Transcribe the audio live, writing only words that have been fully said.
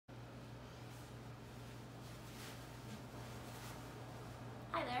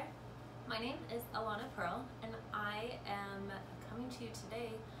Hi there, my name is Alana Pearl and I am coming to you today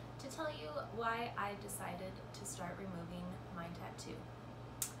to tell you why I decided to start removing my tattoo.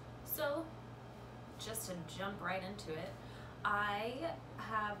 So just to jump right into it, I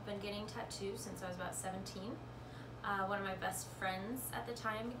have been getting tattoos since I was about 17. One of my best friends at the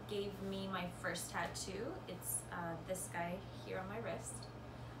time gave me my first tattoo. It's this guy here on my wrist.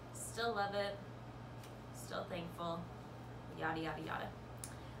 Still love it, still thankful, yada yada yada.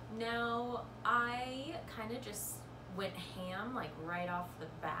 Now I kind of just went ham like right off the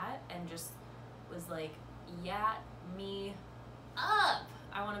bat and just was like, yeah, me up.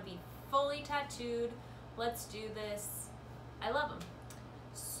 I want to be fully tattooed. Let's do this. I love them.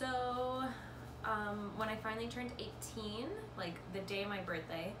 So when I finally turned 18, like the day of my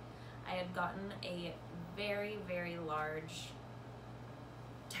birthday, I had gotten a very, very large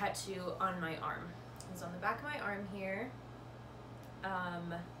tattoo on my arm. It was on the back of my arm here.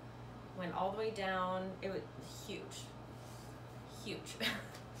 Went all the way down. It was huge, huge.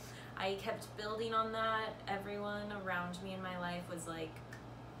 I kept building on that. Everyone around me in my life was like,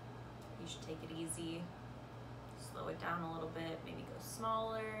 you should take it easy, slow it down a little bit, maybe go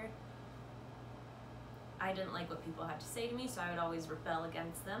smaller. I didn't like what people had to say to me, so I would always rebel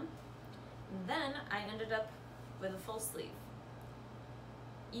against them. And then I ended up with a full sleeve.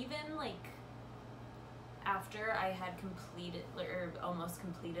 Even like after I had completed, or almost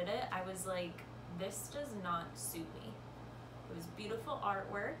completed it, I was like, this does not suit me. It was beautiful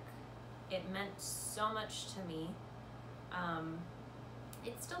artwork. It meant so much to me.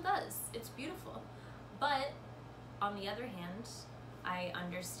 It still does. It's beautiful. But on the other hand, I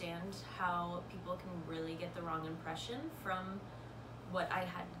understand how people can really get the wrong impression from what I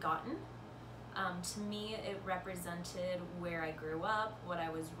had gotten. To me, it represented where I grew up, what I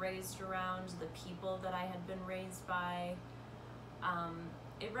was raised around, the people that I had been raised by.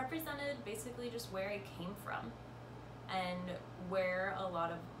 It represented basically just where I came from and where a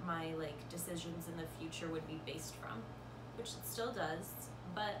lot of my decisions in the future would be based from, which it still does,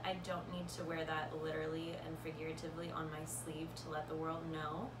 but I don't need to wear that literally and figuratively on my sleeve to let the world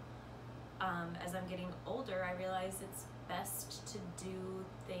know. As I'm getting older, I realize it's best to do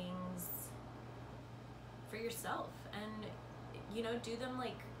things for yourself and, you know, do them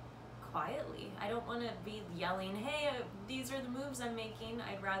quietly. I don't want to be yelling, hey, these are the moves I'm making.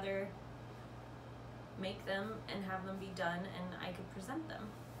 I'd rather make them and have them be done and I could present them.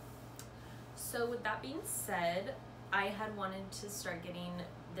 So with that being said, I had wanted to start getting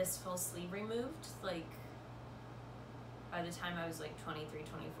this full sleeve removed. Like by the time I was 23,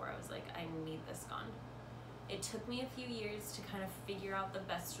 24, I was like, I need this gone. It took me a few years to kind of figure out the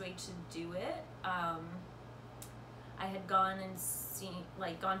best way to do it. I had gone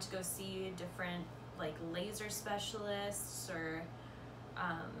to go see different laser specialists or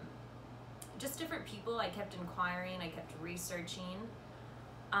just different people. I kept inquiring, I kept researching,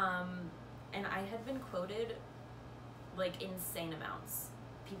 and I had been quoted insane amounts.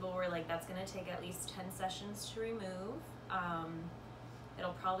 People were like, that's gonna take at least 10 sessions to remove.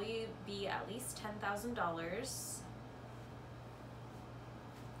 It'll probably be at least $10,000.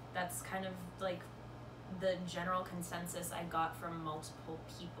 That's kind of the general consensus I got from multiple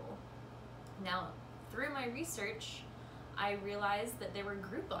people. Now, through my research, I realized that there were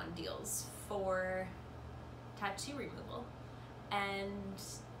Groupon deals for tattoo removal. And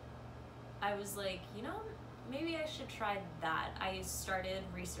I was like, you know, maybe I should try that. I started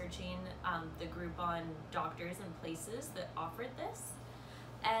researching the Groupon doctors and places that offered this.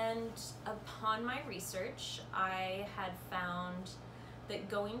 And upon my research, I had found that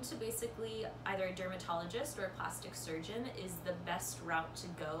going to basically either a dermatologist or a plastic surgeon is the best route to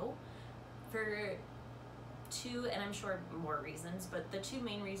go for two, and I'm sure more reasons, but the two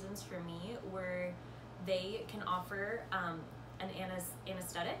main reasons for me were they can offer an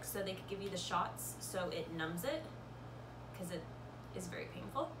anesthetic, so they could give you the shots so it numbs it, because it is very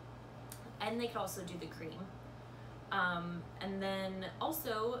painful, and they could also do the cream. And then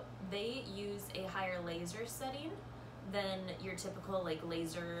also they use a higher laser setting than your typical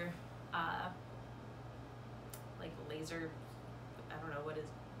laser, laser, I don't know what is,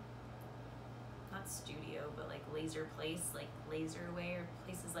 not studio, but laser place, Laser Way or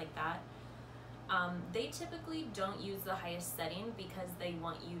places like that. They typically don't use the highest setting because they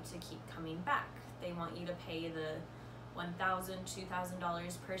want you to keep coming back. They want you to pay the $1,000,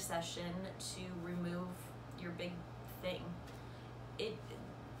 $2,000 per session to remove your big thing. It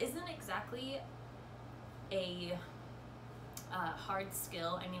isn't exactly a hard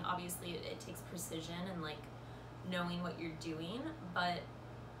skill. I mean, obviously it takes precision and knowing what you're doing, but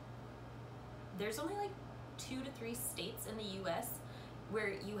there's only 2 to 3 states in the US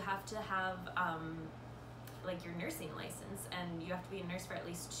where you have to have like your nursing license, and you have to be a nurse for at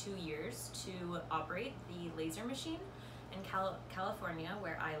least 2 years to operate the laser machine. And California,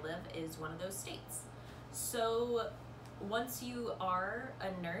 where I live, is one of those states. So once you are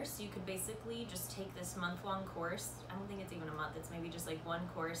a nurse, you could basically just take this month-long course. I don't think it's even a month, it's maybe just like one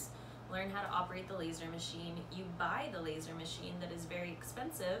course. Learn how to operate the laser machine. You buy the laser machine that is very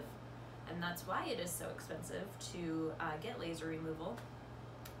expensive, and that's why it is so expensive to get laser removal.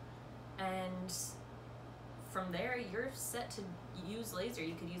 And from there, you're set to use laser.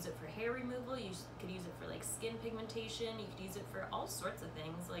 You could use it for hair removal, you could use it for like skin pigmentation, you could use it for all sorts of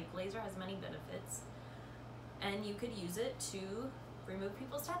things. Like, laser has many benefits, and you could use it to remove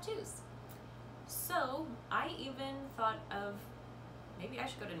people's tattoos. So I even thought of, maybe I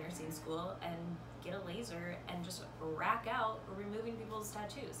should go to nursing school and get a laser and just rack out removing people's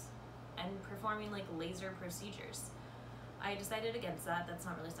tattoos and performing like laser procedures. I decided against that. That's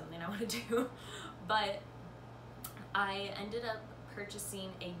not really something I want to do. But I ended up purchasing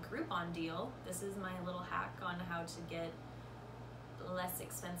a Groupon deal. This is my little hack on how to get less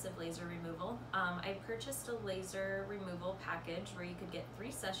expensive laser removal. I purchased a laser removal package where you could get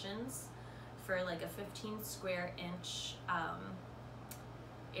 3 sessions for like a 15 square inch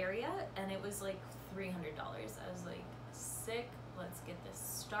area, and it was like $300. I was like, sick, let's get this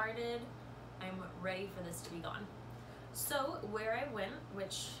started. I'm ready for this to be gone. So where I went,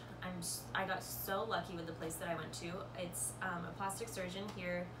 which I got so lucky with the place that I went to. It's a plastic surgeon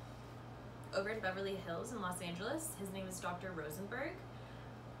here over in Beverly Hills in Los Angeles. His name is Dr. Rosenberg,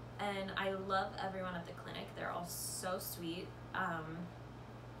 and I love everyone at the clinic. They're all so sweet,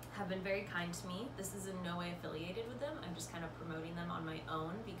 have been very kind to me. This is in no way affiliated with them. I'm just kind of promoting them on my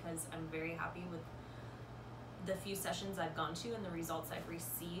own because I'm very happy with the few sessions I've gone to and the results I've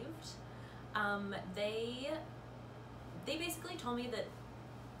received. They basically told me that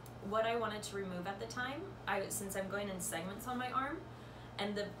what I wanted to remove at the time, since I'm going in segments on my arm,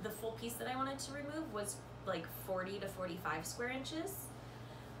 and the full piece that I wanted to remove was like 40 to 45 square inches.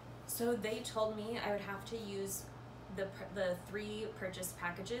 So they told me I would have to use the 3 purchase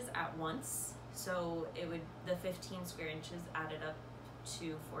packages at once. So the 15 square inches added up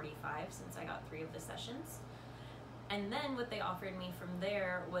to 45 since I got 3 of the sessions. And then what they offered me from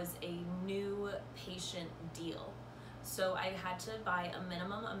there was a new patient deal. So I had to buy a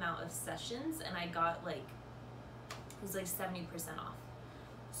minimum amount of sessions, and I got it was like 70% off.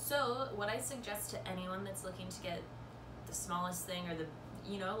 So what I suggest to anyone that's looking to get the smallest thing or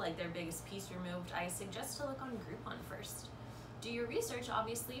like their biggest piece removed, I suggest to look on Groupon first. Do your research,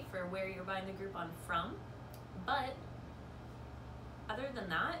 obviously, for where you're buying the Groupon from, but other than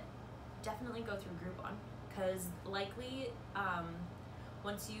that, definitely go through Groupon, because likely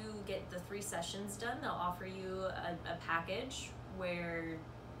once you get the 3 sessions done, they'll offer you a package where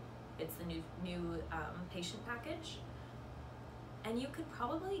it's the new patient package, and you could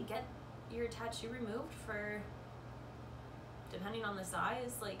probably get your tattoo removed for, depending on the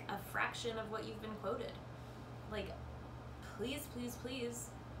size, like a fraction of what you've been quoted. Like, please, please, please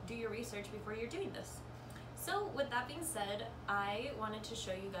do your research before you're doing this. So with that being said, I wanted to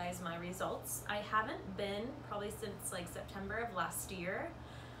show you guys my results. I haven't been probably since like September of last year,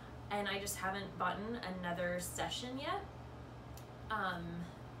 and I just haven't bought another session yet.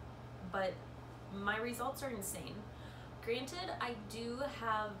 But my results are insane. Granted,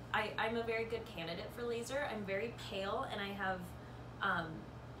 I'm a very good candidate for laser. I'm very pale, and I have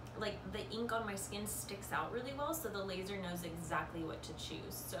like the ink on my skin sticks out really well, so the laser knows exactly what to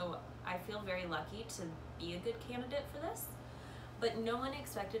choose. So I feel very lucky to be a good candidate for this, but no one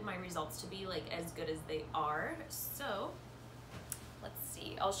expected my results to be like as good as they are. So let's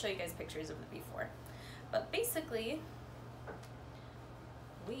see, I'll show you guys pictures of the before, but basically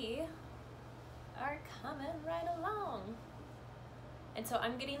we are coming right along. And so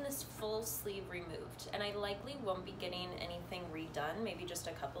I'm getting this full sleeve removed, and I likely won't be getting anything redone, maybe just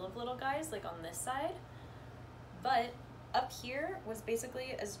a couple of little guys like on this side. But up here was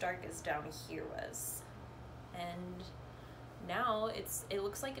basically as dark as down here was. And now it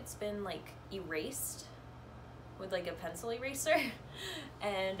looks like it's been like erased with like a pencil eraser.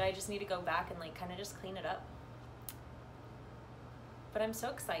 And I just need to go back and like kind of just clean it up. But I'm so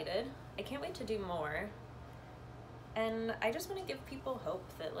excited. I can't wait to do more. And I just want to give people hope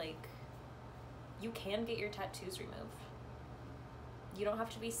that like you can get your tattoos removed. You don't have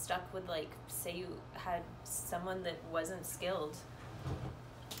to be stuck with like, say you had someone that wasn't skilled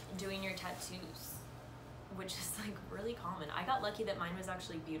doing your tattoos, which is like really common. I got lucky that mine was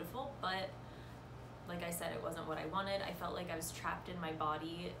actually beautiful, but like I said, it wasn't what I wanted. I felt like I was trapped in my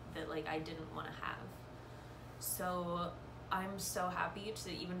body that like I didn't want to have. So I'm so happy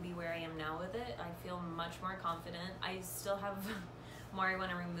to even be where I am now with it. I feel much more confident. I still have more I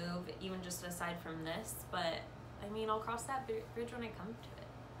want to remove, even just aside from this, but I mean, I'll cross that bridge when I come to it.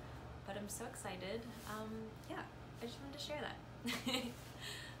 But I'm so excited. Yeah, I just wanted to share that.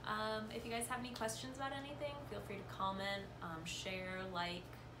 If you guys have any questions about anything, feel free to comment, share, like,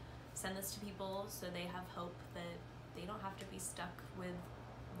 send this to people so they have hope that they don't have to be stuck with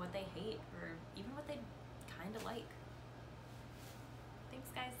what they hate or even what they kind of like. Thanks,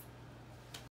 guys.